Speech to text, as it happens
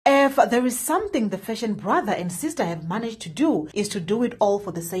If there is something the fashion brother and sister have managed to do, is to do it all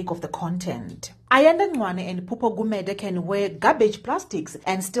for the sake of the content. Ayanda Ncwane and Phupho Gumede can wear garbage plastics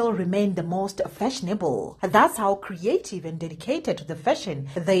and still remain the most fashionable. That's how creative and dedicated to the fashion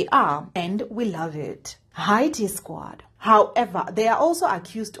they are, and we love it. Hi T-Squad. However, they are also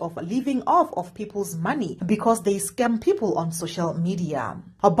accused of living off of people's money because they scam people on social media.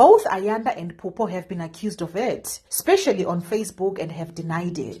 Both Ayanda and Phupho have been accused of it, especially on Facebook, and have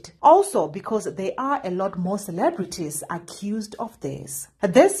denied it. Also because there are a lot more celebrities accused of this.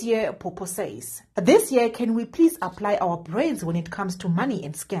 This year, Phupho says, "This year, can we please apply our brains when it comes to money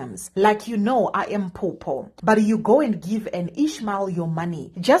and scams? Like, you know, I am Phupho, but you go and give an Ishmael your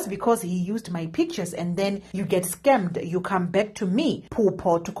money just because he used my pictures, and then you get scammed. You come back to me,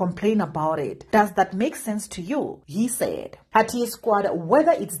 Phupho, to complain about it. Does that make sense to you?" he said. T-Squad,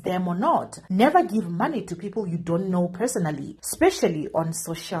 whether it's them or not, never give money to people you don't know personally, especially on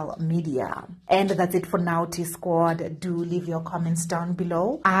social media. And that's it for now, T-Squad. Do leave your comments down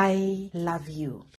below. I love you.